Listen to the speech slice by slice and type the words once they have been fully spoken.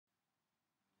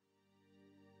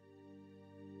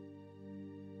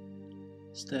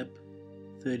Step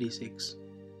 36.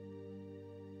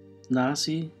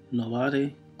 Nasi,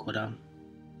 Novare, Coram.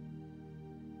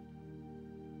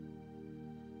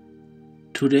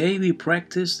 Today we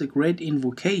practice the great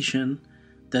invocation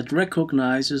that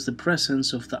recognizes the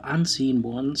presence of the unseen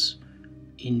ones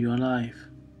in your life.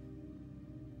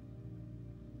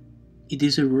 It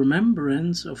is a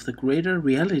remembrance of the greater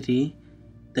reality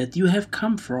that you have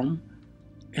come from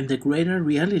and the greater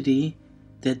reality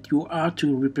that you are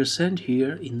to represent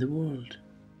here in the world.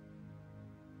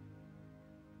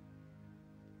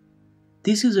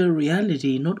 This is a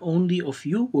reality not only of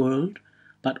your world,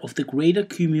 but of the greater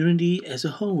community as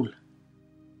a whole.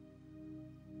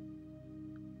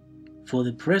 For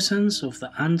the presence of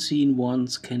the unseen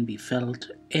ones can be felt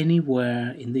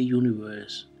anywhere in the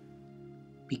universe,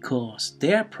 because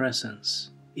their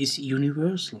presence is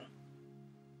universal.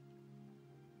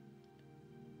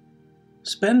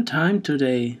 Spend time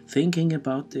today thinking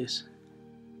about this,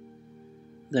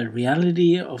 the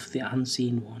reality of the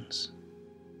unseen ones.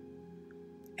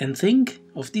 And think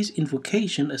of this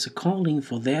invocation as a calling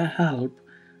for their help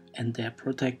and their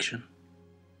protection.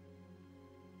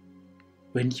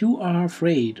 When you are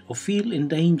afraid or feel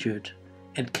endangered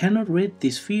and cannot rid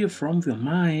this fear from your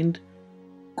mind,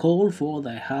 call for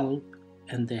their help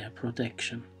and their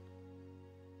protection.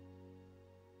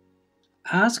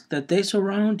 Ask that they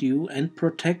surround you and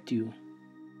protect you.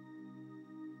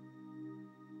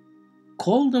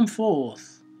 Call them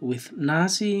forth with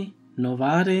Nasi,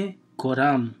 Novare,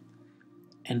 Coram,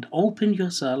 and open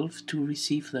yourself to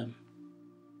receive them.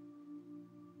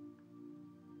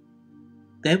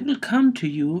 They will come to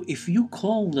you if you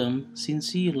call them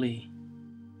sincerely.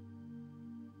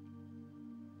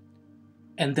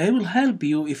 And they will help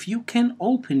you if you can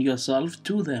open yourself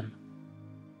to them.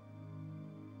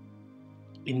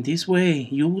 In this way,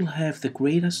 you will have the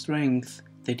greater strength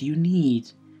that you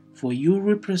need, for you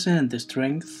represent the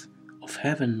strength of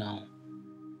heaven now,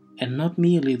 and not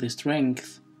merely the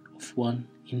strength of one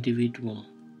individual.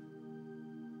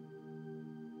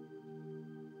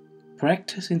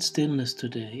 Practice in stillness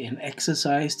today and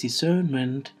exercise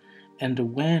discernment and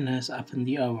awareness up in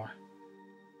the hour.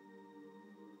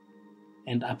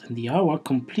 And up in the hour,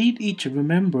 complete each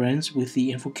remembrance with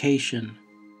the invocation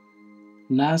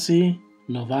Nasi,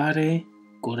 Novare,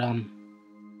 Coram.